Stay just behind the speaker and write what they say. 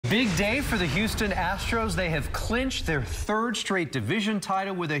Big day for the Houston Astros. They have clinched their third straight division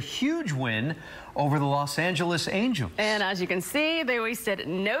title with a huge win over the Los Angeles Angels. And as you can see, they wasted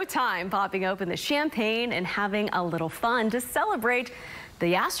no time popping open the champagne and having a little fun to celebrate.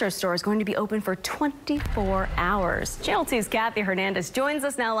 The Astros store is going to be open for 24 hours. Channel 2's Kathy Hernandez joins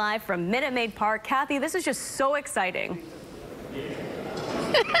us now live from Minute Maid Park. Kathy, this is just so exciting.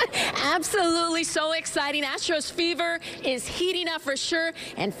 Absolutely so exciting. Astros fever is heating up for sure,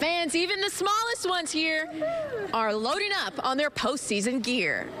 and fans, even the smallest ones here, are loading up on their postseason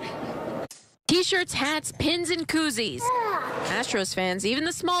gear. T-shirts, hats, pins, and koozies. Astros fans, even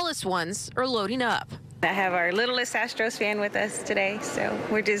the smallest ones, are loading up. I have our littlest Astros fan with us today, so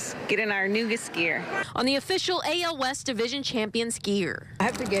we're just getting our newest gear. On the official AL West Division Champions gear. I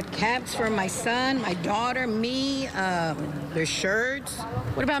have to get caps for my son, my daughter, me, their shirts.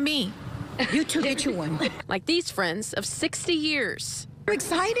 What about me? You too, get you one. Like these friends of 60 years. I'm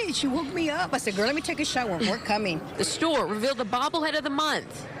excited. She woke me up. I said, girl, let me take a shower. We're coming. The store revealed the bobblehead of the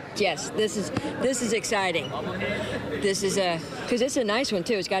month. Yes, this is exciting. This is because it's a nice one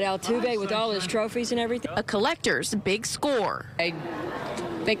too. It's got Altuve with all his trophies and everything. A collector's big score. I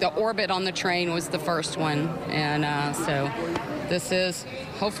think the orbit on the train was the first one, and so this is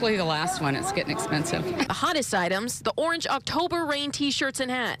hopefully the last one. It's getting expensive. The hottest items, the orange October Rain T-shirts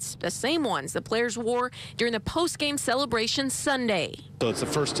and hats, the same ones the players wore during the post-game celebration Sunday. So it's the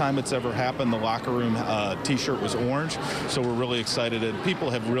first time it's ever happened. The locker room T-shirt was orange, so we're really excited, and people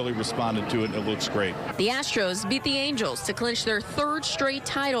have really responded to it, and it looks great. The Astros beat the Angels to clinch their third straight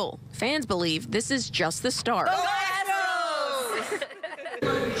title. Fans believe this is just the start.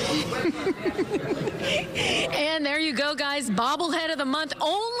 And there you go, guys. Bobblehead of the month.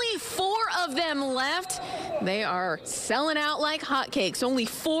 Only 4 of them left. They are selling out like hotcakes. Only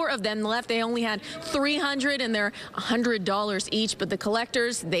 4 of them left. They only had 300 and they're $100 each. But the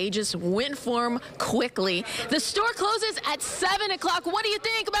collectors, they just went for them quickly. The store closes at 7 o'clock. What do you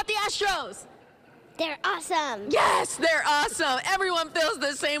think about the Astros? They're awesome. Yes, they're awesome. Everyone feels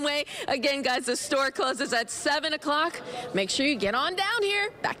the same way. Again, guys, the store closes at 7 o'clock. Make sure you get on down here.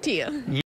 Back to you.